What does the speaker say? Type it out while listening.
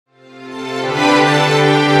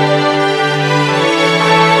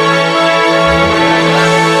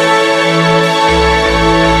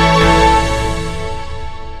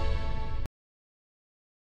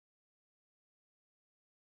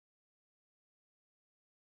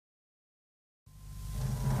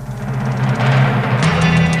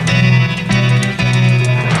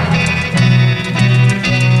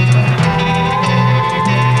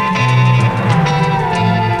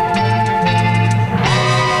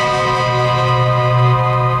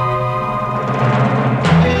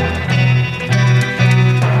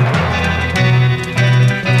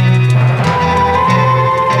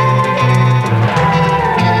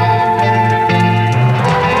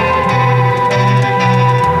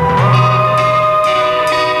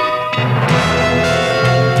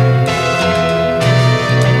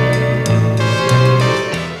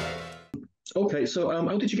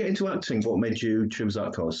acting? What made you choose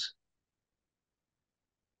that course?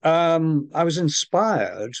 I was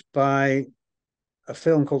inspired by a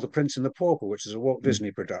film called The Prince and the Pauper, which is a Walt Mm.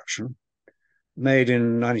 Disney production made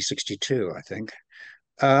in 1962, I think.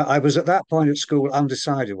 I was at that point at school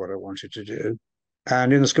undecided what I wanted to do.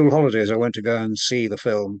 And in the school holidays, I went to go and see the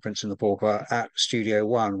film Prince and the Pauper at Studio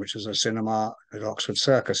One, which is a cinema at Oxford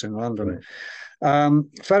Circus in London. Right.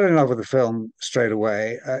 Fell in love with the film straight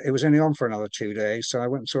away. It was only on for another 2 days, so I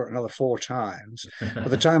went and saw it another four times. By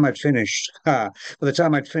the time I'd finished,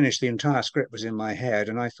 the entire script was in my head,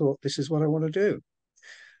 and I thought, this is what I want to do.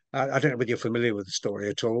 I don't know whether you're familiar with the story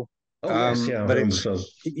at all, Oh yes, yeah, I but remember the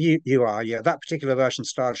it's film. you are, yeah. That particular version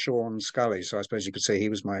starred Sean Scully, so I suppose you could say he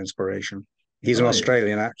was my inspiration. He's an Right.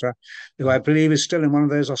 Australian actor who I believe is still in one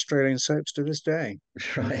of those Australian soaps to this day.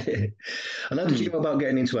 Right. And how did you Hmm. go about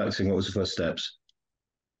getting into acting? What was the first steps?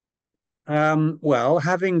 Well,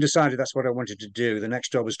 having decided that's what I wanted to do, the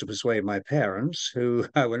next job was to persuade my parents, who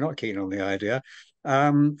were not keen on the idea.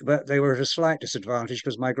 But they were at a slight disadvantage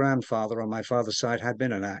because my grandfather on my father's side had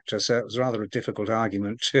been an actor, so it was rather a difficult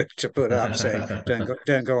argument to put up, saying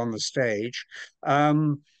don't go on the stage.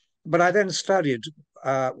 Um, but I then studied.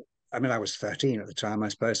 I mean, I was 13 at the time, I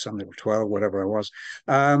suppose, something like 12, whatever I was.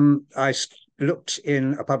 I looked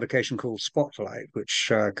in a publication called Spotlight, which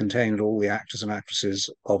contained all the actors and actresses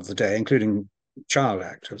of the day, including child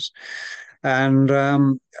actors. And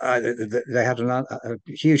they had a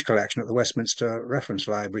huge collection at the Westminster Reference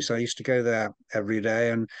Library. So I used to go there every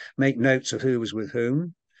day and make notes of who was with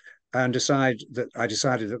whom. And I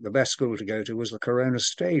decided that the best school to go to was the Corona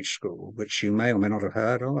Stage School, which you may or may not have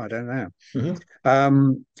heard of. I don't know.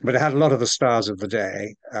 Mhm. But it had a lot of the stars of the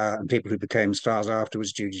day and people who became stars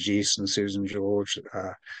afterwards: Judy Geeson, Susan George,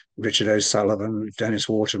 Richard O'Sullivan, Dennis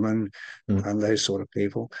Waterman, Mm. and those sort of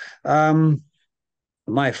people. Um,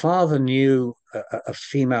 my father knew a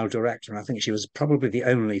female director, and I think she was probably the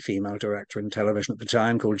only female director in television at the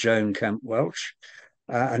time, called Joan Kemp Welch.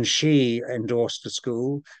 And she endorsed the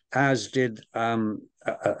school, as did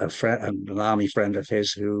a friend, an army friend of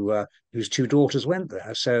his, whose two daughters went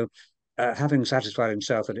there. So, having satisfied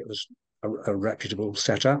himself that it was a reputable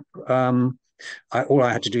setup, all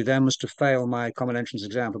I had to do then was to fail my common entrance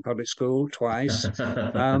exam for public school twice,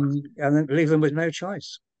 and then leave them with no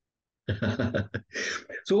choice.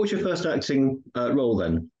 So, what was your first acting role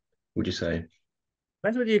then? Would you say?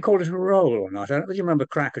 Depends whether you call it a role or not. I don't know if you remember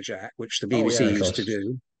Crackerjack, which the Oh BBC yeah, of used to course.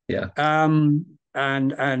 do. Yeah.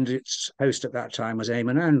 And its host at that time was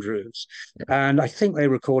Eamon Andrews, and I think they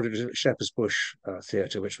recorded it at Shepherd's Bush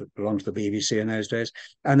Theatre, which belonged to the BBC in those days,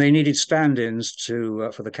 and they needed stand-ins to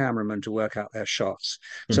for the cameramen to work out their shots.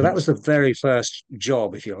 So that Mhm. was the very first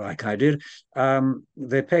job, if you like, I did.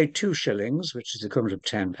 They paid 2 shillings, which is the equivalent of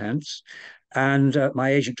 10 pence, and my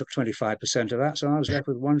agent took 25% of that, so I was left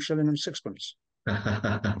with 1 shilling and sixpence. So,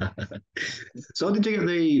 how did you get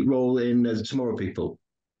the role in Tomorrow People?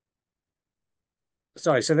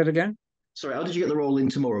 Sorry, say that again. Sorry, how did you get the role in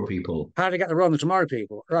Tomorrow People? How to get the run the Tomorrow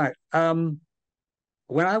People? Right.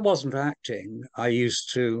 When I wasn't acting, I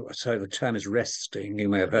used to, so the term is resting, you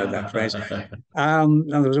may have heard that phrase. And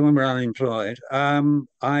there was when we were unemployed.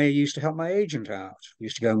 I used to help my agent out,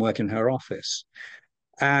 used to go and work in her office.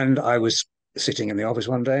 And I was sitting in the office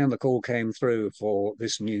one day and the call came through for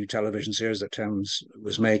this new television series that Thames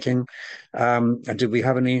was making. And did we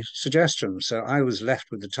have any suggestions? So I was left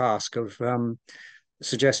with the task of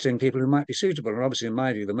suggesting people who might be suitable. And obviously, in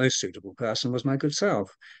my view, the most suitable person was my good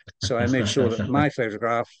self. So I made sure that my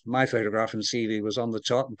photograph and CV was on the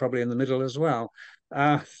top and probably in the middle as well.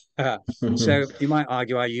 Uh, so you might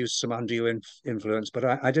argue I used some undue influence, but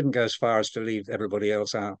I didn't go as far as to leave everybody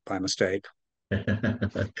else out by mistake.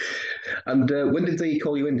 And when did they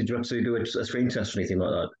call you in? Did you have to do a screen test or anything like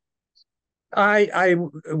that? I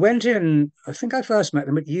went in. I think I first met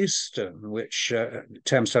them at Euston, which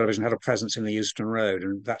Thames Television had a presence in the Euston Road,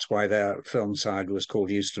 and that's why their film side was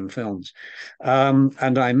called Euston Films.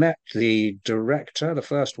 And I met the director, the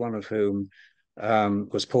first one of whom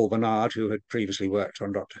was Paul Bernard, who had previously worked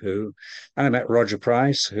on Doctor Who, and I met Roger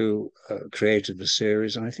Price, who created the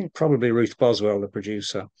series, and I think probably Ruth Boswell, the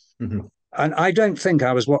producer. Mhm. And I don't think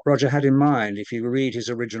I was what Roger had in mind. If you read his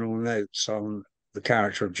original notes on the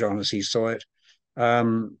character of John as he saw it,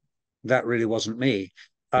 um, that really wasn't me.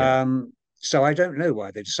 Yeah. So I don't know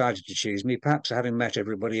why they decided to choose me. Perhaps having met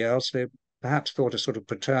everybody else, they perhaps thought a sort of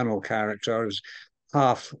paternal character as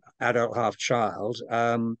half adult, half child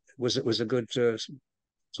was a good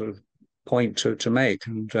sort of point to make.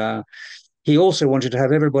 And He also wanted to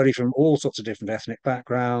have everybody from all sorts of different ethnic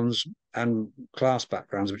backgrounds and class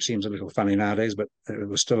backgrounds, which seems a little funny nowadays, but it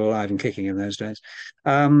was still alive and kicking in those days.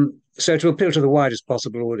 So to appeal to the widest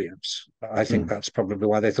possible audience, I think Hmm. that's probably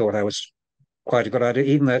why they thought I was quite a good idea,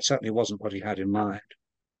 even though it certainly wasn't what he had in mind.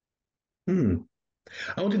 Hmm.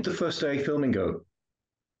 How did the first day filming go?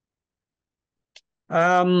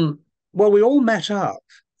 Um, well, we all met up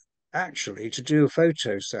actually to do a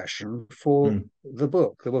photo session for Hmm. the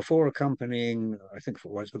book. There were four accompanying, I think it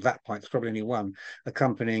was at that point, there's probably only one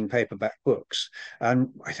accompanying paperback books.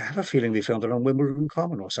 And I have a feeling we filmed it on Wimbledon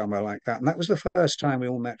Common or somewhere like that. And that was the first time we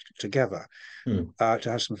all met together Hmm. to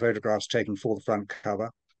have some photographs taken for the front cover.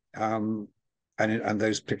 Um, and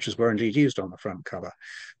those pictures were indeed used on the front cover.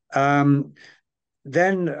 Um,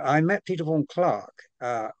 then I met Peter Vaughan Clark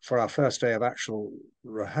for our first day of actual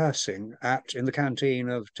rehearsing at in the canteen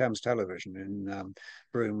of Thames Television in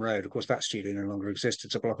Broome Road. Of course, that studio no longer exists.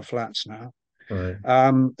 It's a block of flats now. Right.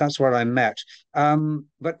 That's where I met.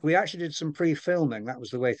 But we actually did some pre-filming. That was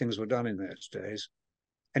the way things were done in those days.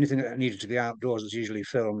 Anything that needed to be outdoors was usually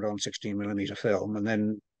filmed on 16mm film and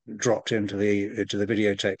then dropped into the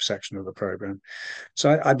videotape section of the program.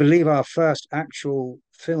 So I believe our first actual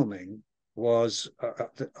filming was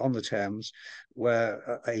on the Thames,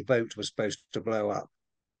 where a boat was supposed to blow up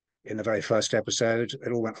in the very first episode.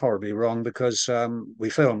 It all went horribly wrong because we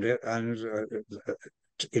filmed it, and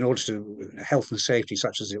in order to health and safety,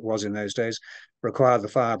 such as it was in those days, required the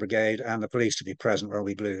fire brigade and the police to be present while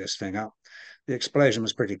we blew this thing up. The explosion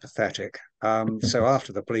was pretty pathetic. So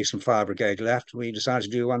after the police and fire brigade left, we decided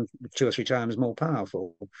to do one 2 or 3 times more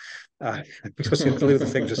powerful because it blew the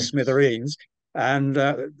thing to smithereens and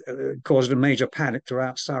caused a major panic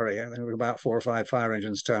throughout Surrey. There were about 4 or 5 fire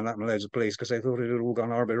engines turned up and loads of police because they thought it had all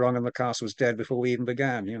gone horribly wrong and the cast was dead before we even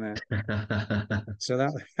began. So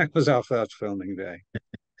that was our first filming day.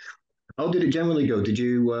 How did it generally go? Did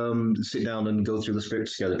you sit down and go through the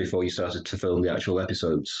script together before you started to film the actual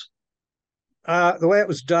episodes? The way it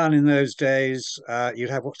was done in those days, you'd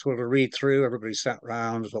have what's called a read through. Everybody sat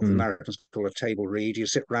round, what the Hmm. Americans call a table read. You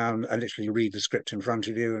sit round and literally read the script in front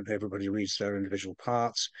of you, and everybody reads their individual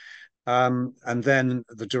parts. And then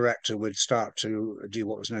the director would start to do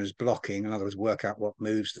what was known as blocking, in other words, work out what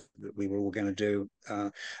moves that we were all going to do.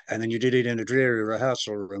 And then you did it in a dreary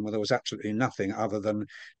rehearsal room where there was absolutely nothing other than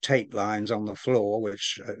tape lines on the floor,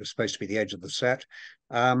 which was supposed to be the edge of the set.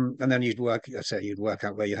 And then you'd work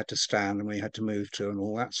out where you had to stand and where you had to move to and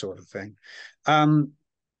all that sort of thing. Um,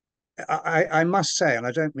 I must say, and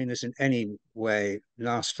I don't mean this in any way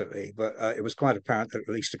nastily, but it was quite apparent that at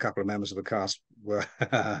least a couple of members of the cast were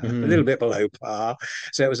a little Hmm. bit below par.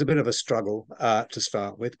 So it was a bit of a struggle to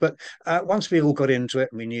start with. But once we all got into it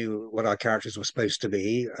and we knew what our characters were supposed to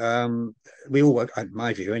be, we all worked, in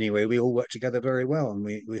my view anyway, we all worked together very well and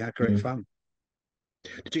we had great Hmm. fun.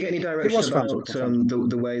 Did you get any It direction was fun to about confront.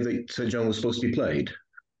 the way that John was supposed to be played?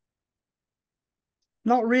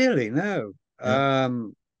 Not really, no.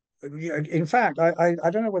 No. Yeah, in fact, I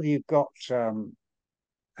don't know whether you've got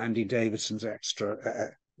Andy Davidson's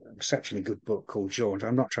exceptionally good book called Jaunt.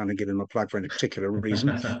 I'm not trying to give him a plug for any particular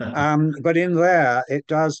reason, but in there it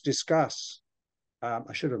does discuss.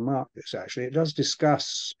 I should have marked this actually. It does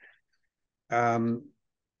discuss um,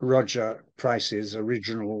 Roger Price's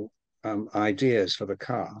original ideas for the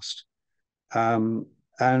cast. Um,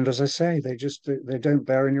 and as I say, they don't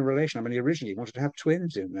bear any relation. I mean, he originally wanted to have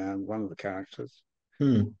twins in there, one of the characters.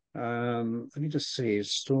 Hmm. Let me just see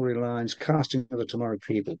storylines, casting of the Tomorrow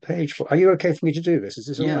People. Page 4. Are you okay for me to do this? Is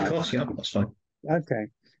this all Yeah, of right? course. Yeah, that's fine. Okay.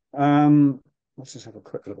 Let's just have a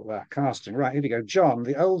quick look at that casting. Right, here we go. John,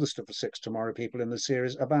 the oldest of the 6 Tomorrow People in the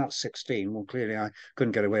series, about 16. Well, clearly I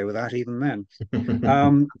couldn't get away with that even then.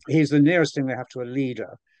 He's the nearest thing they have to a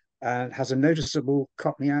leader and has a noticeable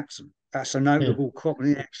Cockney accent. That's a notable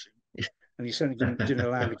Cockney accent. And he certainly didn't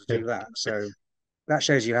allow me to do that. So that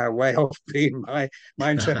shows you how way off being my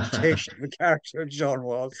interpretation of the character of John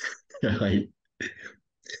was. Right.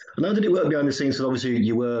 And how did it work behind the scenes? So obviously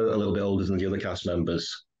you were a little bit older than the other cast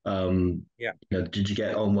members. Yeah. Did you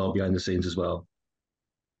get on well behind the scenes as well?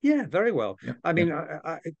 Yeah, very well. Yeah, I yeah,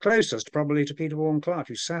 mean, closest probably to Peter Vaughan Clark,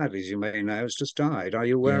 who sadly, as you may know, has just died. Are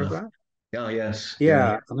you aware of yeah. that? Yeah, yes, yeah.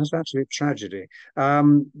 Yeah, and that's absolute tragedy.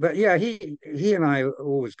 But yeah, he and I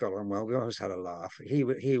always got on well. We always had a laugh. He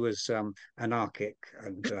was anarchic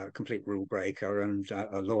and complete rule breaker and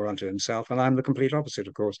a law unto himself, and I'm the complete opposite,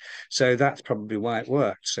 of course. So that's probably why it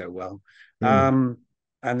worked so well. Hmm.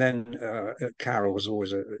 And then Carol was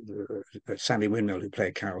always Sandy Windmill, who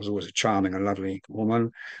played Carol, was always a charming and lovely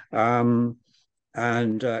woman. Um,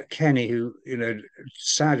 And Kenny, who,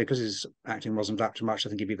 sadly, because his acting wasn't up to much, I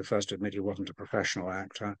think he'd be the first to admit he wasn't a professional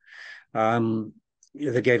actor. Um,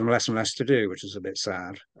 they gave him less and less to do, which is a bit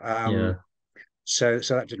sad. Yeah. So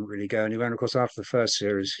that didn't really go anywhere. And of course, after the first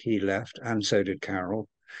series, he left, and so did Carol,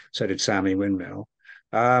 so did Sammy Windmill.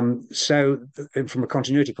 From a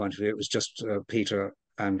continuity point of view, it was just Peter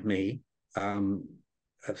and me. Um,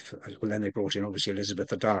 well, then they brought in obviously Elizabeth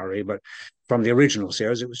the Diary, but from the original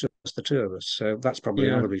series, it was just the two of us. So that's probably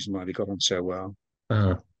Yeah. another reason why we got on so well.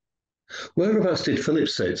 Uh, Whereabouts did Philip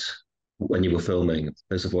sit when you were filming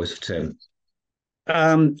as the voice of Tim?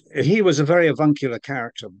 He was a very avuncular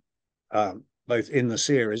character, both in the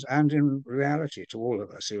series and in reality to all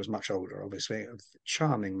of us. He was much older, obviously, a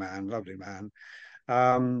charming man, lovely man,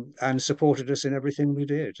 and supported us in everything we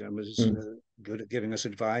did, and was Mm. good at giving us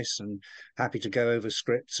advice and happy to go over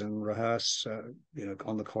scripts and rehearse,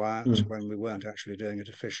 on the quiet Mm. when we weren't actually doing it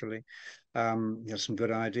officially. He had some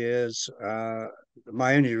good ideas.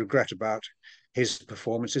 My only regret about his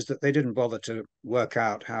performance is that they didn't bother to work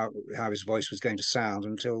out how his voice was going to sound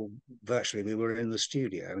until virtually we were in the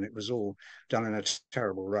studio, and it was all done in a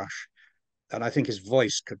terrible rush. And I think his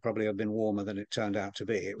voice could probably have been warmer than it turned out to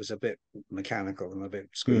be. It was a bit mechanical and a bit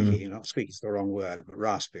Mm. squeaky. Not squeaky is the wrong word, but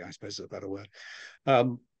raspy, I suppose is a better word.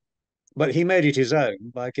 Um, but he made it his own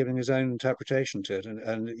by giving his own interpretation to it,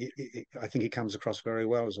 and I think he comes across very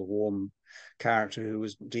well as a warm character who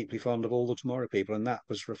was deeply fond of all the Tomorrow People, and that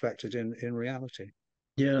was reflected in reality.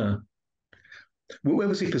 Yeah. Where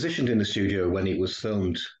was he positioned in the studio when it was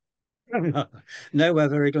filmed? Nowhere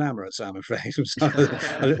very glamorous, I'm afraid. It was on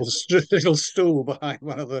a little stool behind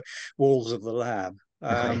one of the walls of the lab.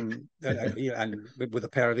 Right. Yeah, and with a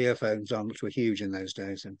pair of earphones on, which were huge in those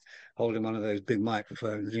days, and holding one of those big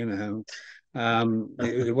microphones,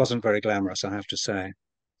 it wasn't very glamorous, I have to say.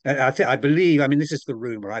 I believe, I mean, this is the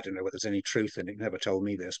rumor. I don't know whether there's any truth in it. He never told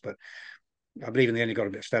me this, but I believe in the end he got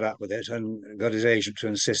a bit fed up with it and got his agent to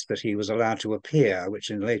insist that he was allowed to appear, which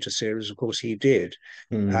in later series, of course, he did,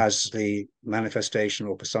 Mm. as the manifestation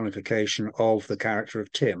or personification of the character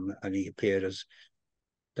of Tim. And he appeared as,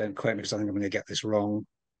 don't quote me because I think I'm going to get this wrong.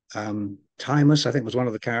 Timus, I think, was one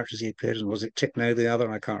of the characters he appeared in. Was it Techno the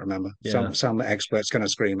other? I can't remember. Yeah. Some experts going to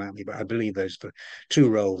scream at me, but I believe those are the two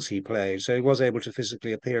roles he played. So he was able to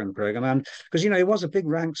physically appear in the program, and because he was a big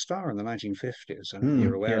rank star in the 1950s, and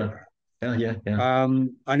you're Mm. aware of Yeah. that. Yeah. Yeah. Yeah.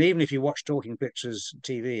 And even if you watch Talking Pictures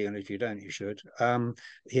TV, and if you don't, you should,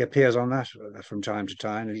 he appears on that from time to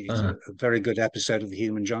time. It's Uh, a very good episode of The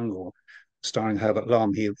Human Jungle, starring Herbert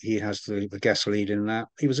Lom. He has the guest lead in that.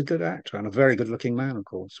 He was a good actor and a very good looking man, of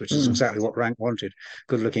course, which is mm. exactly what Rank wanted: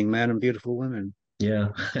 good looking men and beautiful women. Yeah.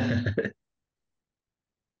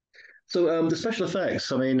 So the special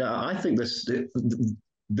effects, I mean, I think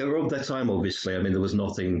they were of their time, obviously. I mean, there was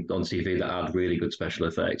nothing on TV that had really good special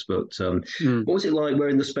effects. But Mm. what was it like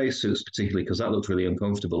wearing the spacesuits, particularly? Because that looked really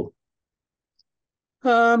uncomfortable.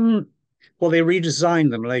 Um, well, they redesigned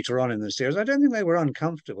them later on in the series. I don't think they were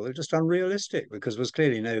uncomfortable. They're just unrealistic because there was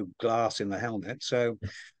clearly no glass in the helmet, so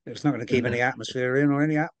it's not going to keep any atmosphere in or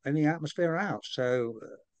any atmosphere out. So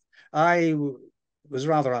I was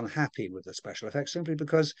rather unhappy with the special effects simply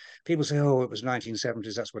because people say, "Oh, it was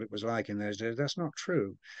 1970s. That's what it was like in those days." That's not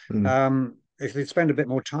true. Mm. If they'd spend a bit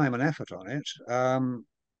more time and effort on it,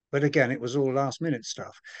 but again, it was all last minute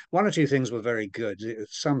stuff. One or two things were very good.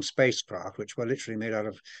 Some spacecraft, which were literally made out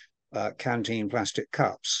of canteen plastic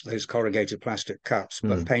cups, those corrugated plastic cups,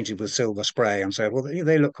 but Mm. painted with silver spray and so well,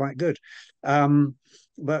 they look quite good. Um,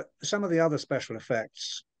 but some of the other special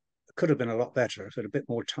effects could have been a lot better if a bit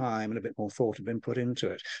more time and a bit more thought had been put into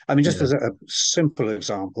it. I mean, just Yeah. as a simple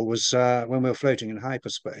example was when we were floating in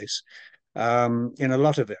hyperspace. In a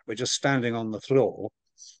lot of it, we're just standing on the floor,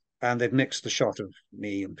 and they've mixed the shot of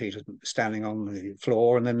me and Peter standing on the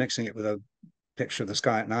floor, and then mixing it with a picture of the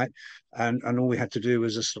sky at night, and all we had to do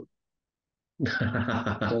was just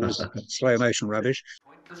all this slow motion rubbish.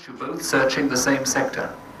 Pointless, you're both searching the same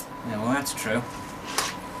sector. Yeah, well, that's true.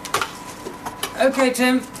 Okay,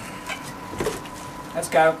 Tim. Let's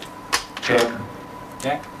go. Check.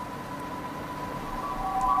 Check.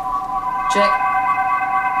 Check.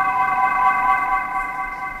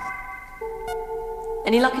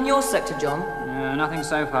 Any luck in your sector, John? No, nothing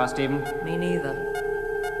so far, Stephen. Me neither.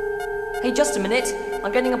 Hey, just a minute.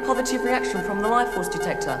 I'm getting a positive reaction from the life force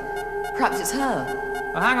detector. Perhaps it's her.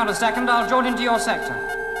 Well, hang on a second. I'll draw it into your sector.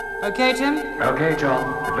 Okay, Tim? Okay,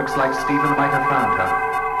 John. It looks like Stephen might have found her.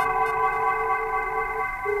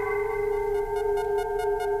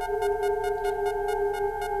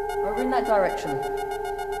 Over in that direction.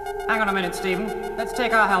 Hang on a minute, Stephen. Let's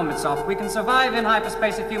take our helmets off. We can survive in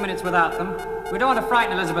hyperspace a few minutes without them. We don't want to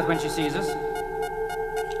frighten Elizabeth when she sees us.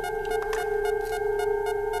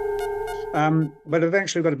 But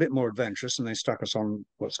eventually we got a bit more adventurous and they stuck us on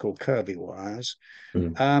what's called Kirby wires.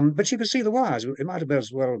 Mm. But you could see the wires. It might have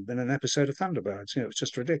as well been an episode of Thunderbirds. You know, it's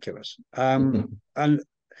just ridiculous. And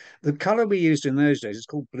the color we used in those days, it's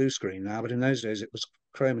called blue screen now, but in those days it was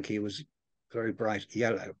chroma key was very bright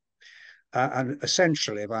yellow. And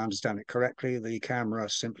essentially, if I understand it correctly, the camera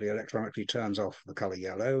simply electronically turns off the color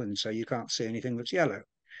yellow, and so you can't see anything that's yellow.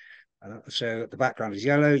 So the background is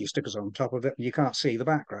yellow, you stick us on top of it, and you can't see the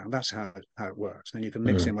background. That's how it works. Then you can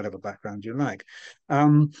mix in whatever background you like.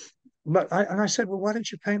 But I said, well, why don't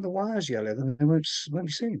you paint the wires yellow? Then they won't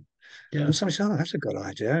be seen. Yeah. And somebody said, oh, that's a good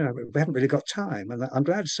idea. We haven't really got time. And I'm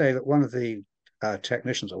glad to say that one of the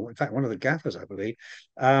technicians, or in fact, one of the gaffers, I believe,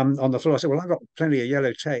 on the floor said, well, I've got plenty of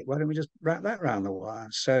yellow tape. Why don't we just wrap that around the wire?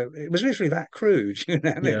 So it was literally that crude, you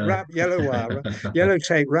know, they wrap yellow wire, yellow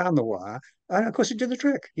tape round the wire. And of course, it did the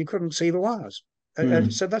trick. You couldn't see the wires.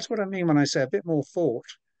 And so that's what I mean when I say a bit more thought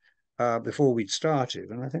before we'd started.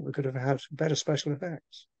 And I think we could have had better special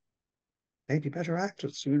effects. Maybe better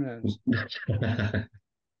actors, who knows?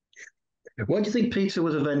 Why do you think Peter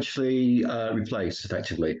was eventually replaced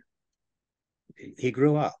effectively? He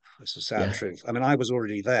grew up. It's the sad truth. I mean, I was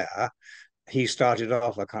already there. He started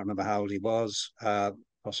off, I can't remember how old he was,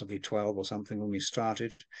 possibly 12 or something when we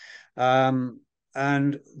started. And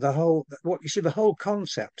the whole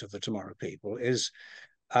concept of the Tomorrow People is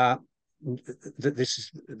that this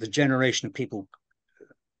is the generation of people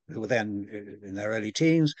who were then in their early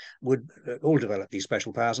teens would all develop these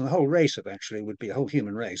special powers, and the whole race eventually would be, a whole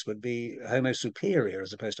human race would be Homo superior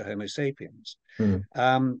as opposed to Homo sapiens.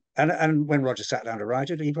 And when Roger sat down to write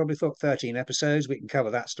it, he probably thought 13 episodes, we can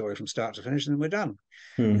cover that story from start to finish, and then we're done.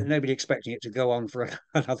 Nobody expecting it to go on for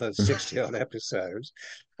another 60 odd episodes.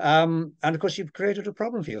 And of course, you've created a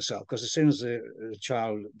problem for yourself, because as soon as the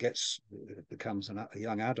child becomes a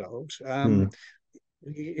young adult,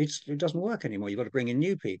 it doesn't work anymore. You've got to bring in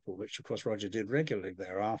new people, which of course Roger did regularly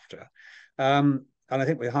thereafter. And I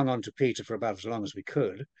think we hung on to Peter for about as long as we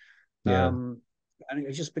could. And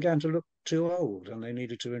it just began to look too old, and they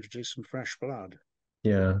needed to introduce some fresh blood.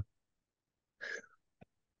 Yeah.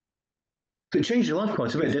 It changed your life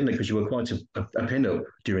quite a bit, didn't it? Because you were quite a pin-up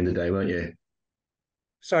during the day, weren't you?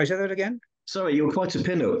 Sorry, say that again? Sorry, you were quite a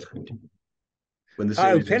pin-up when the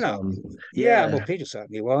series was on. Yeah, well, Peter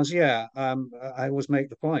certainly was. Yeah, I always make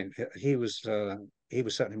the point. He was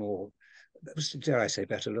certainly more, dare I say,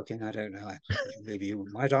 better looking. I don't know. Maybe you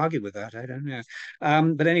might argue with that. I don't know.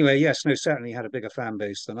 But anyway, yes, no, certainly had a bigger fan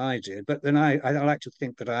base than I did. But then I like to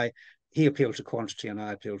think that he appealed to quantity and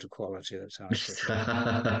I appealed to quality. That's how I see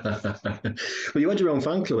it. Well, you had your own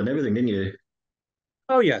fan club and everything, didn't you?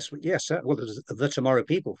 Oh yes. Well, the Tomorrow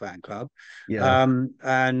People fan club,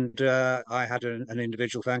 and I had an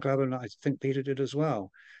individual fan club, and I think Peter did as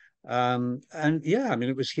well. And yeah, I mean,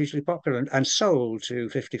 it was hugely popular and sold to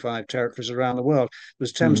 55 territories around the world. It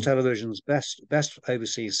was Thames Television's best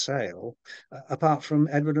overseas sale, apart from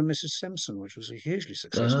Edward and Mrs. Simpson, which was a hugely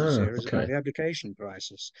successful series about the education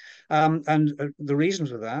crisis. And the reason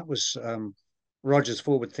for that was Roger's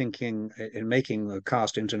forward thinking in making the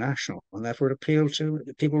cast international, and therefore it appealed to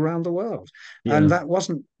people around the world. And that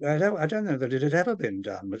wasn't, I don't know that it had ever been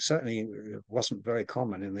done, but certainly it wasn't very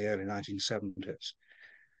common in the early 1970s.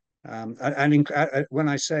 When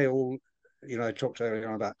I say all, you know, I talked earlier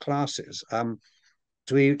on about classes, to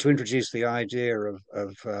introduce the idea of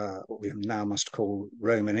what we now must call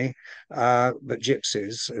Romany, but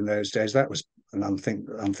gypsies in those days, that was an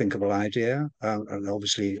unthinkable idea. And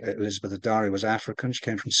obviously Elizabeth Adari was African. She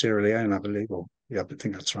came from Sierra Leone, I believe, I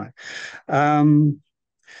think that's right. And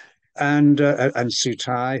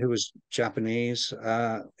Sutai, who was Japanese.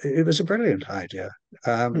 It was a brilliant idea.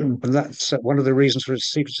 And that's one of the reasons for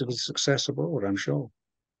its secrets of its success abroad, I'm sure.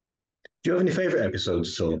 Do you have any favourite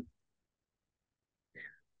episodes at all?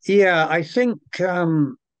 Yeah, I think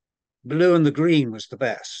Blue and the Green was the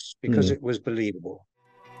best because it was believable.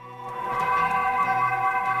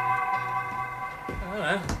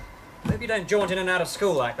 Hope you don't jaunt in and out of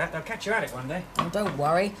school like that. They'll catch you at it one day. Oh, don't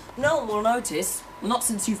worry. No one will notice. Not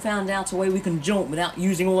since you found out a way we can jaunt without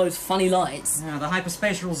using all those funny lights. Yeah, the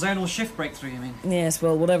hyperspatial zonal shift breakthrough, you mean? Yes,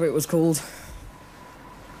 well, whatever it was called.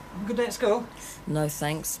 Have a good day at school? No,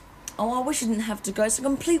 thanks. Oh, I wish you didn't have to go. It's a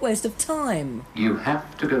complete waste of time. You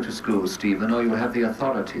have to go to school, Stephen, or you'll have the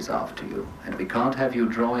authorities after you. And we can't have you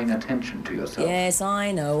drawing attention to yourself. Yes,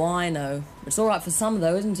 I know. It's all right for some,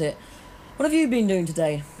 though, isn't it? What have you been doing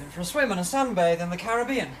today? Been for a swim and a sunbathe in the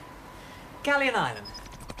Caribbean. Galleon Island.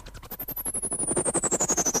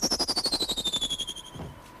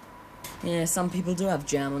 Yeah, some people do have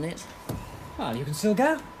jam on it. Well, you can still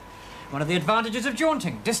go. One of the advantages of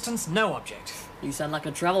jaunting. Distance, no object. You sound like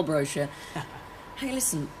a travel brochure. Hey,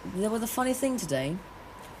 listen, there was a funny thing today.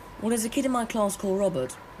 Well, there's a kid in my class called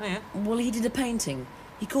Robert. Oh, yeah? Well, he did a painting.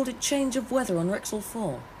 He called it Change of Weather on Rexall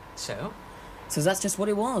 4. So? So that's just what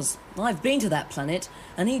it was. I've been to that planet,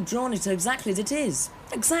 and he'd drawn it exactly as it is.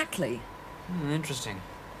 Exactly. Interesting.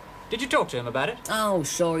 Did you talk to him about it? Oh,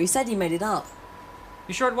 sure, he said he made it up.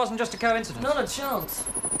 You sure it wasn't just a coincidence? Not a chance.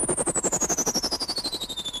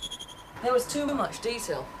 There was too much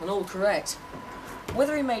detail, and all correct.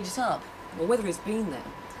 Whether he made it up, or whether it's been there,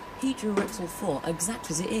 he drew Rexall 4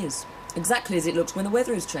 exactly as it is. Exactly as it looks when the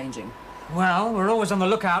weather is changing. Well, we're always on the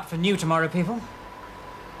lookout for new tomorrow people.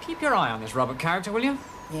 Keep your eye on this Robert character, will you?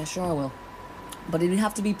 Yeah, sure I will. But it'd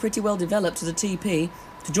have to be pretty well developed as a TP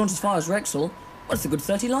to jaunt as far as Rexall. Well, it's a good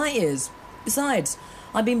 30 light years. Besides,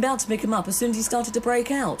 I'd been bound to pick him up as soon as he started to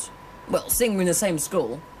break out. Well, seeing we're in the same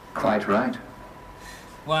school. Quite right.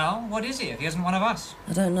 Well, what is he if he isn't one of us?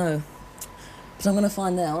 I don't know. But I'm going to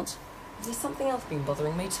find out. There's something else been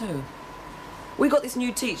bothering me too. We got this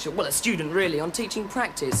new teacher, well, a student really, on teaching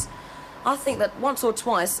practice. I think that once or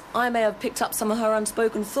twice I may have picked up some of her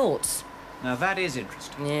unspoken thoughts. Now that is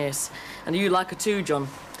interesting. Yes, and you like her too, John.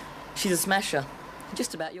 She's a smasher.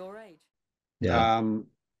 Just about your age. Yeah. And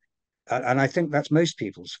I think that's most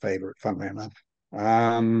people's favourite, funnily enough.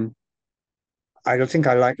 I don't think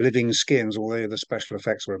I like Living Skins, although the special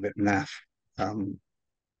effects were a bit naff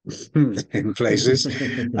in places.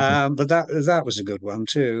 But that was a good one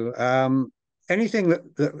too. Anything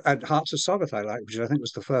that at Hearts of Soggoth I like, which I think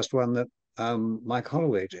was the first one that Mike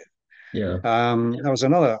Holloway did. Yeah. That was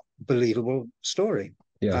another believable story,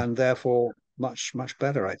 Yeah. and therefore much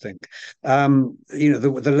better, I think.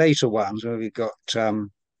 The later ones where we've got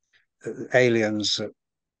aliens that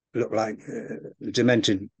look like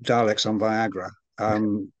demented Daleks on Viagra.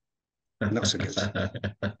 Not so good.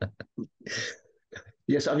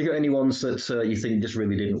 Yes. Have you got any ones that you think just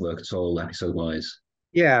really didn't work at all, episode-wise?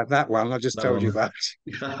 Yeah, that one I just That told you one.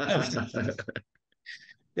 about.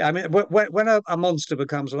 Yeah, I mean, when a monster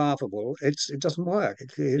becomes laughable, it doesn't work.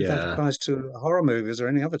 That Yeah. applies to horror movies or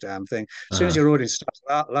any other damn thing. As soon as Uh, your audience starts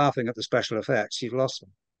laughing at the special effects, you've lost them.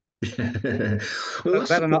 well, that's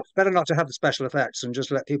Better not to have the special effects and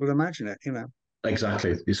just let people imagine it, you know.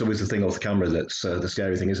 exactly. It's always the thing off the camera that's the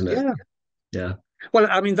scary thing, isn't it? Yeah. Yeah. Well,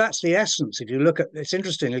 I mean, that's the essence. If you look at, it's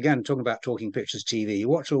interesting, again, talking about talking pictures TV, you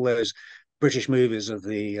watch all those British movies of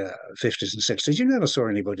the 50s and 60s, you never saw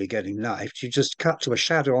anybody getting knifed. You just cut to a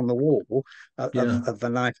shadow on the wall Yeah. of the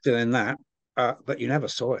knife doing that, but you never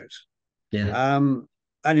saw it. Yeah.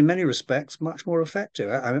 And in many respects, much more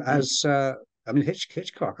effective. I mean,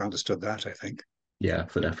 Hitchcock understood that, I think. Yeah,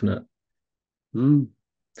 for definite. Mm.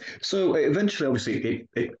 So eventually, obviously,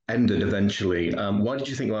 it ended eventually. Why did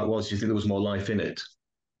you think that was? Do you think there was more life in it?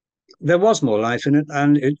 There was more life in it,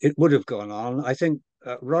 and it would have gone on. I think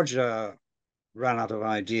Roger ran out of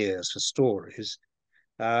ideas for stories.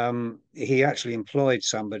 He actually employed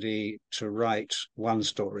somebody to write one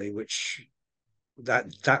story, which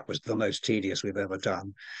that was the most tedious we've ever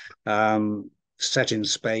done. Set in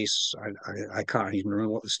space. I can't even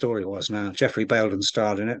remember what the story was now. Jeffrey Belden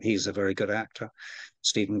starred in it. He's a very good actor.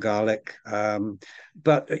 Stephen Garlick.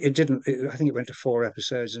 But it didn't. I think it went to 4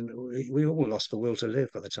 episodes, and we all lost the will to live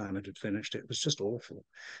by the time it had finished. It was just awful.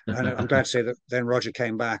 And I'm glad to say that then Roger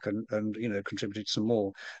came back and contributed some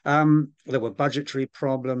more. There were budgetary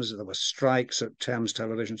problems. There were strikes at Thames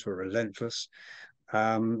Television, which were relentless.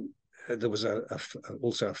 There was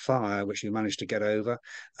also a fire which you managed to get over.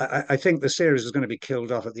 I think the series was going to be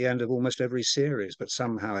killed off at the end of almost every series, but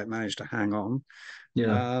somehow it managed to hang on.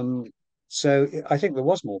 Yeah. So I think there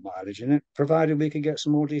was more mileage in it, provided we could get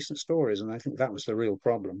some more decent stories, and I think that was the real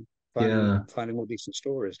problem. Yeah. Finding more decent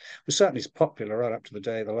stories. It was certainly popular right up to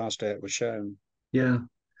the last day it was shown. Yeah.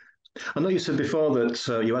 I know you said before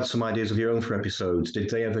that you had some ideas of your own for episodes. Did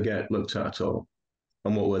they ever get looked at all?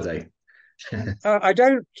 And what were they? I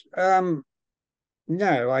don't.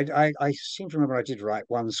 No, I seem to remember I did write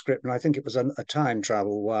one script, and I think it was a time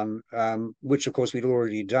travel one, which of course we'd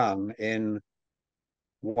already done in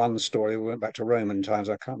one story. We went back to Roman times.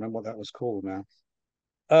 I can't remember what that was called now.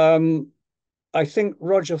 I think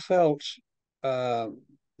Roger felt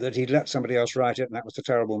that he'd let somebody else write it, and that was a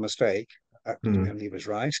terrible mistake. And he was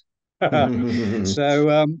right.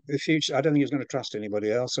 So the future, I don't think he was going to trust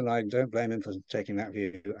anybody else, and I don't blame him for taking that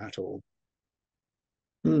view at all.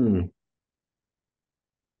 Hmm.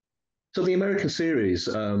 So the American series,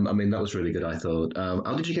 I mean, that was really good, I thought.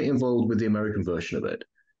 How did you get involved with the American version of it?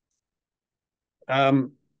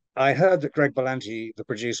 I heard that Greg Berlanti, the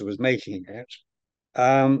producer, was making it.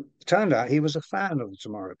 Turned out he was a fan of the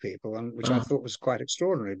Tomorrow People, and which I Oh, thought was quite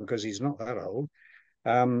extraordinary because he's not that old.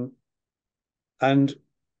 Um, And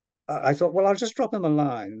I thought, well, I'll just drop him a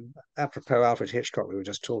line, apropos Alfred Hitchcock we were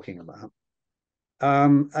just talking about.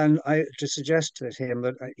 And I just suggested to him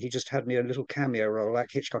that he just had me a little cameo role like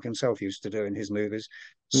Hitchcock himself used to do in his movies.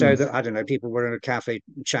 So Mm. that, I don't know, people were in a cafe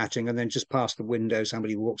chatting and then just past the window,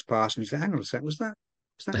 somebody walks past and you say, hang on a sec, was that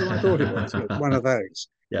who I thought it was? You know, one of those.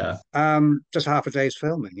 Yeah. Just half a day's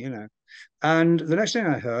filming, you know. And the next thing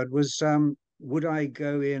I heard was, would I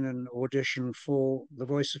go in and audition for the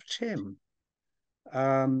voice of Tim?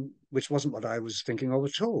 Which wasn't what I was thinking of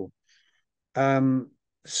at all. Um,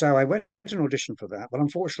 so I went to an audition for that, but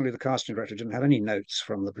unfortunately, the casting director didn't have any notes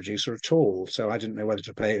from the producer at all. So I didn't know whether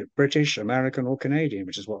to play it British, American, or Canadian,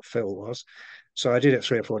 which is what Phil was. So I did it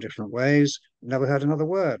 3 or 4 different ways, never heard another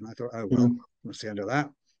word. And I thought, oh, well, Mm. that's the end of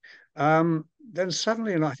that. Then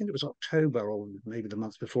suddenly, and I think it was October or maybe the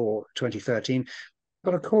month before 2013,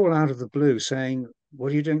 got a call out of the blue saying,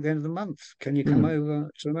 what are you doing at the end of the month? Can you come Mm. over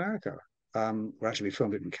to America? Well, actually, we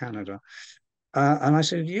filmed it in Canada. And I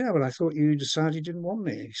said, yeah, but I thought you decided you didn't want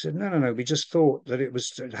me. He said, no, no, no. We just thought that it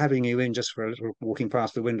was having you in just for a little walking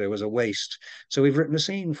past the window was a waste. So we've written a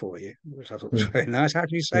scene for you, which I thought was Mm. very nice. How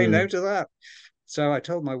can you say no Mm. to that? So I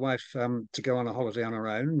told my wife to go on a holiday on her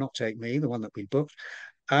own, not take me, the one that we booked.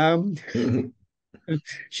 Um, Mm.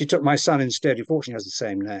 she took my son instead, who fortunately has the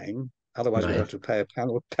same name. Otherwise, we'd have Right. to pay a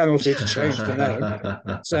penalty to change the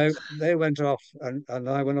name. So they went off, and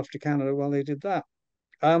I went off to Canada while they did that.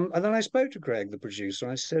 And then I spoke to Greg, the producer.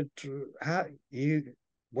 I said, "How you?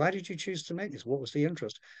 Why did you choose to make this? What was the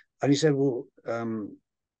interest?" And he said, "Well,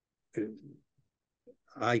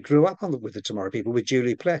 I grew up with the Tomorrow People with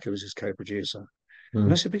Julie Plec, who was his co-producer."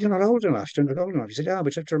 And I Mm. said, "But you're not old enough. You're not old enough." He said, "Yeah,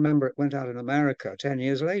 but you have to remember it went out in America 10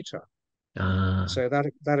 years later." Ah, So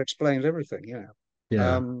that explains everything, you know.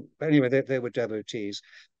 yeah. But anyway, they were devotees.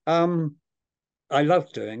 Um, I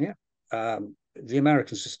loved doing it. The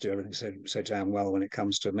Americans just do everything so damn well when it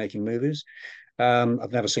comes to making movies.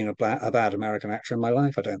 I've never seen a bad American actor in my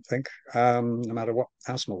life, I don't think, no matter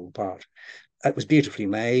how small the part. It was beautifully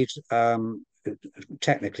made,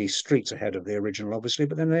 technically streets ahead of the original, obviously,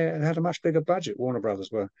 but then they had a much bigger budget. Warner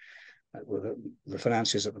Brothers were the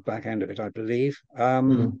financiers at the back end of it, I believe.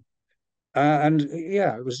 Mm. And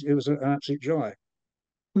yeah, it was an absolute joy.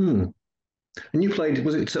 Mm. And you played,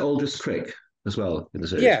 was it Aldous Crick as well in the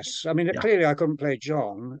series? Yes, I mean Yeah. clearly I couldn't play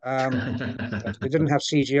John. They didn't have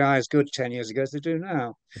CGI as good 10 years ago as they do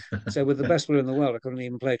now. So with the best will in the world, I couldn't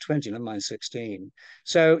even play 20, never mind 16.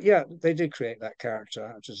 So yeah, they did create that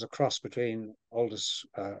character, which is a cross between Aldous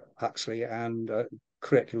Huxley and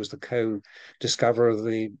Crick, who was the co-discoverer of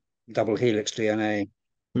the double helix DNA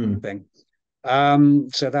Mm. thing.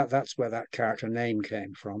 So that's where that character name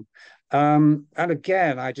came from. And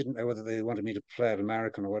again, I didn't know whether they wanted me to play it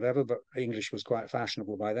American or whatever, but English was quite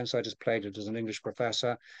fashionable by then, so I just played it as an English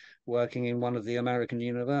professor working in one of the American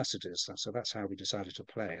universities. So that's how we decided to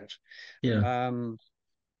play it. Yeah. Um,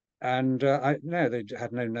 and I no, they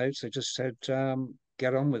had no notes. They just said,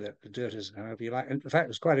 get on with it, do it as however you like. In fact, it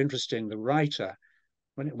was quite interesting. The writer,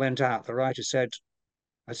 when it went out, the writer said,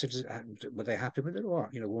 I said, were they happy with it or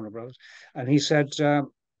what? You know, Warner Brothers. And he said,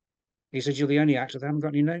 you're the only actor they haven't got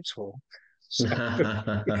any notes for. So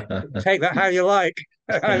take that how you like.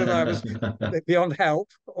 Either I was beyond help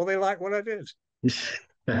or they like what I did.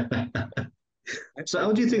 So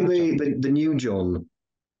how do you It think worked out. the new John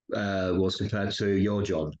was compared to your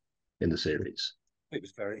John in the series? He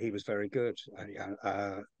was very good.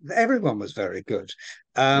 Everyone was very good.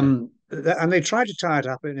 Yeah. And they tried to tie it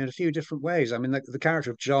up in a few different ways. I mean, the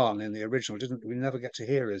character of John in the original we never get to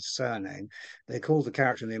hear his surname. They called the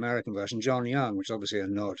character in the American version John Young, which is obviously a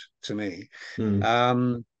nod to me.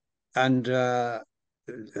 Mm. And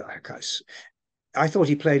I thought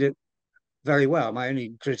he played it very well. My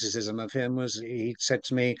only criticism of him was he said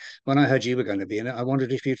to me, when I heard you were going to be in it, I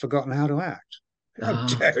wondered if you'd forgotten how to act. How Ah.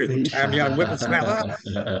 dare you, damn young whippersnapper.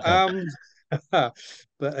 Um,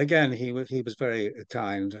 but again, he was very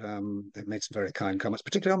kind. They made some very kind comments,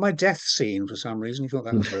 particularly on my death scene for some reason. He thought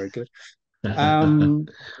that was very good.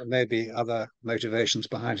 Maybe other motivations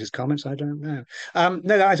behind his comments. I don't know.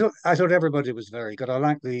 No, I thought everybody was very good. I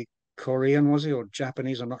like the Korean, was he, or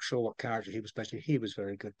Japanese? I'm not sure what character he was, but he was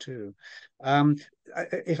very good too.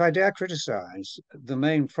 If I dare criticize, the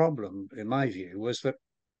main problem, in my view, was that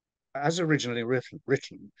as originally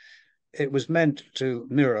written, it was meant to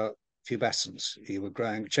mirror pubescence. You were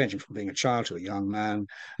changing from being a child to a young man,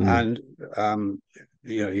 Mm. and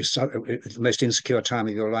the most insecure time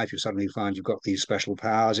of your life, you suddenly find you've got these special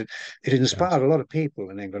powers. It Yes. inspired a lot of people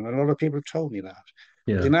in England, and a lot of people have told me that.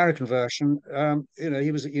 The Yeah. American version,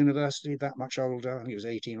 he was at university that much older. He was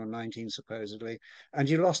 18 or 19, supposedly. And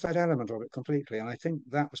you lost that element of it completely. And I think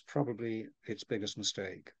that was probably its biggest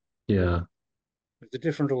mistake. Yeah. It's a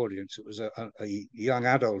different audience. It was a young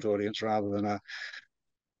adult audience rather than a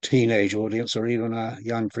teenage audience or even a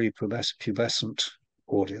young prepubescent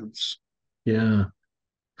audience. Yeah.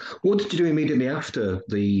 What did you do immediately after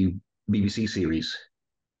the BBC series?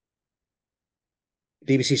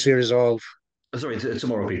 BBC series of, Oh, sorry,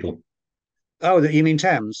 Tomorrow People. oh, that you mean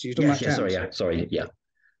Thames? You're talking Yes, about yes, sorry, Thames? yeah, sorry,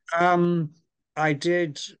 yeah. I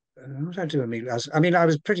did. What did I do immediately? I mean, I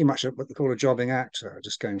was pretty much what they call a jobbing actor,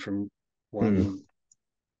 just going from Hmm. one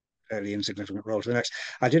fairly insignificant role to the next.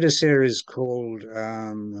 I did a series called,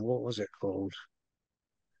 what was it called?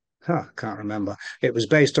 Huh, can't remember. It was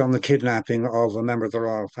based on the kidnapping of a member of the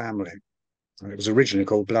royal family. It was originally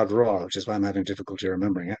called Blood Royal, which is why I'm having difficulty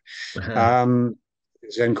remembering it. Um,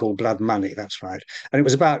 it's then called Blood Money, that's right. And it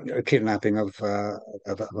was about a kidnapping of a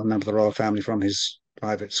member of the royal family from his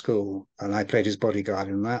private school, and I played his bodyguard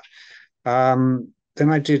in that. Then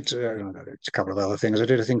I did a couple of other things. I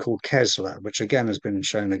did a thing called Kesler, which again has been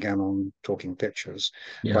shown again on Talking Pictures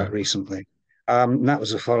Yeah. quite recently. That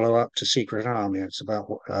was a follow-up to Secret Army. It's about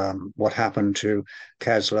what happened to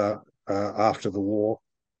Kesler after the war.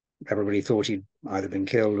 Everybody thought he'd either been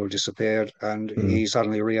killed or disappeared, and Hmm. he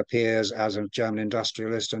suddenly reappears as a German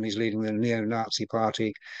industrialist, and he's leading the neo-Nazi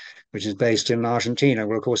party, which is based in Argentina.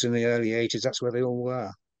 Well, of course, in the early 80s, that's where they all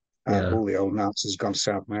were. Yeah. All the old Nazis gone to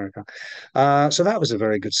South America. So that was a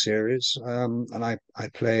very good series. And I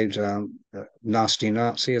played Nasty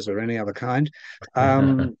Nazi as there any other kind.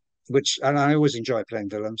 And I always enjoy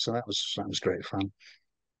playing villains, so that was great fun.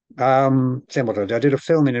 Then what I did a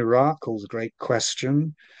film in Iraq called The Great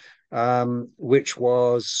Question, which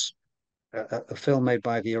was a film made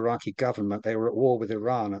by the Iraqi government. They were at war with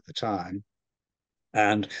Iran at the time,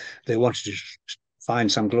 and they wanted to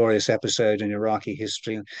find some glorious episode in Iraqi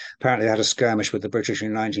history. Apparently, they had a skirmish with the British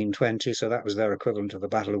in 1920, so that was their equivalent of the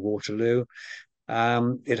Battle of Waterloo.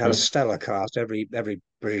 It had a Hmm. stellar cast. Every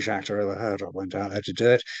British actor I ever heard of went out there to do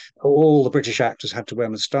it. All the British actors had to wear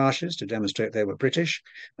moustaches to demonstrate they were British,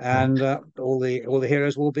 and all the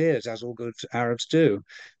heroes wore beards, as all good Arabs do.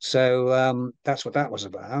 So that's what that was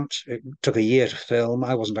about. It took a year to film.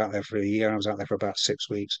 I wasn't out there for a year. I was out there for about 6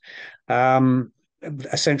 weeks. Um,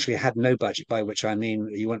 Essentially had no budget, by which I mean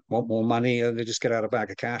you want more money, they just get out a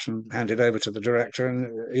bag of cash and hand it over to the director, and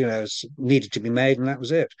it needed to be made, and that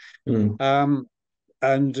was it. Hmm. Um,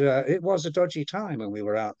 and it was a dodgy time when we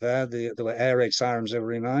were out there. There were air raid sirens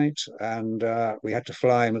every night, and we had to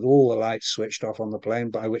fly in with all the lights switched off on the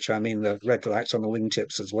plane, by which I mean the red lights on the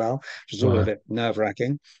wingtips as well, which was all a Wow. bit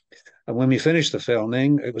nerve-wracking. And when we finished the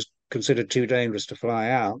filming, it was considered too dangerous to fly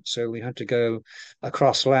out, so we had to go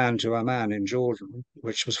across land to Amman in Jordan,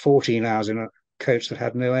 which was 14 hours in a coach that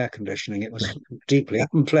had no air conditioning. It was deeply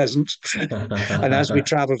unpleasant. And as we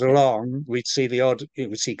travelled along, we'd see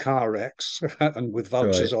car wrecks and with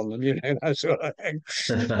vultures Right. on them, that sort of thing.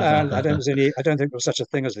 And I don't think there was such a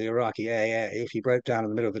thing as the Iraqi AA. If you broke down in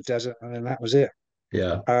the middle of the desert, and then that was it.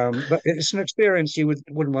 Yeah. But it's an experience you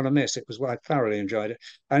wouldn't want to miss. It was I thoroughly enjoyed it,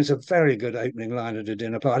 and it's a very good opening line at a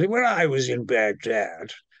dinner party when I was in Baghdad.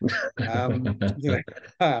 You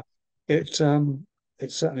know,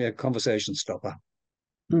 it's certainly a conversation stopper.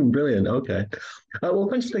 Brilliant. Okay. Well,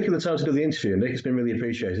 thanks for taking the time to do the interview, Nick. It's been really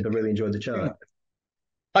appreciated. I really enjoyed the chat. Yeah.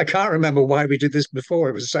 I can't remember why we did this before.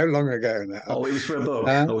 It was so long ago now. Oh, it was for a book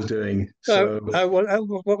Uh, I was doing. oh, So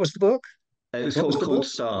what was the book? it was What was called the Called book?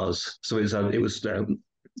 Stars. So it was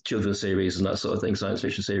children's series and that sort of thing, science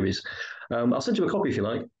fiction series. I'll send you a copy if you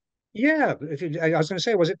like. Yeah, I was going to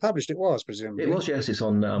say, was it published? It was, It presumably. was, yes. It's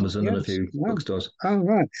on Amazon and a Yes. few Yeah. bookstores. Oh,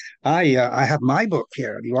 right. I have my book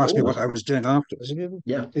here. You asked me what Oh, I was doing afterwards.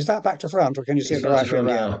 yeah. Is that back to front, or can you see It's it the back to right way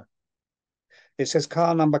front, around? yeah. It says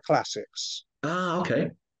Car Number Classics. Ah,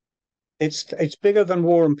 okay. It's bigger than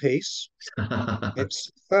War and Peace. It's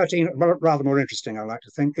 13, well, rather more interesting, I like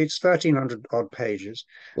to think. It's 1,300 odd pages,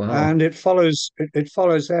 Wow. and it follows.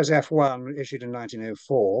 There's F1 issued in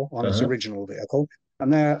 1904 on its Uh-huh. original vehicle,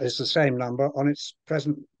 and there is the same number on its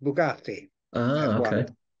present Bugatti Ah, F1.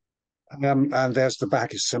 okay. And there's the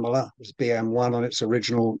back is similar. It's BM1 on its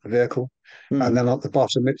original vehicle, and Hmm. then at the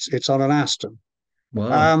bottom it's on an Aston.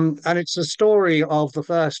 Wow. And it's a story of the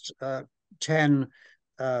first 10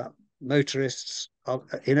 uh, motorists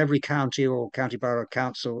in every county or county borough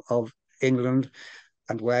council of England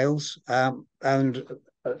and Wales, and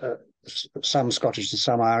some Scottish and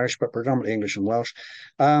some Irish, but predominantly English and Welsh.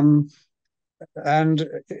 Um, and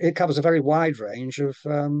it covers a very wide range of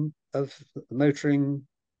motoring.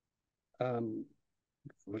 Um,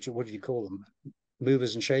 what do you call them?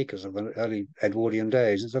 movers and shakers of the early Edwardian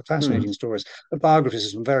days. It's a Hmm. fascinating stories. The biographies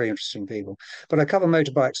of some very interesting people. But I cover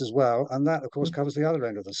motorbikes as well, and that, of course, covers the other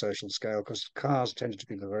end of the social scale because cars tended to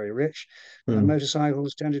be the very rich, and Hmm.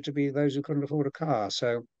 motorcycles tended to be those who couldn't afford a car.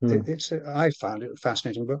 So Hmm. I found it a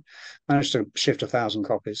fascinating book. Managed to shift 1,000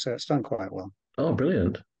 copies, so it's done quite well. Oh,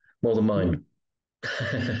 brilliant. More than Mm. mine.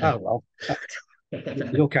 Oh well,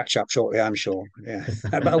 you'll catch up shortly, I'm sure. Yeah,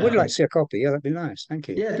 but I would like to see a copy. Yeah, that'd be nice. Thank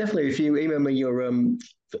you. Yeah, definitely. If you email me your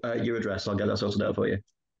address, I'll get that sorted out for you.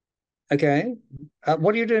 Okay.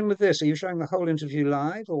 What are you doing with this? Are you showing the whole interview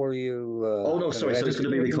live, or are you Oh no, going to sorry. So it's edit going it? to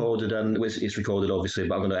be What are you... recorded, and it's recorded obviously,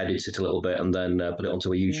 but I'm going to edit it a little bit and then put it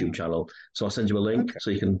onto a Yeah. YouTube channel. So I'll send you a link Okay.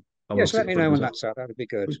 so you can have a Yes, look at let it me for know when yourself. that's out. That'd be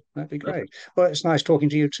good. That'd be great. Perfect. Well, it's nice talking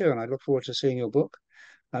to you too, and I look forward to seeing your book.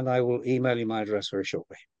 And I will email you my address very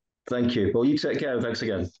shortly. Thank you. Well, you take care and thanks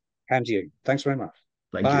again. And you. Thanks very much.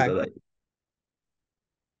 Thank you. Bye. Bye bye.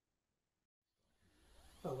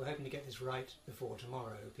 Well, we're hoping to get this right before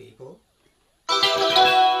tomorrow, people.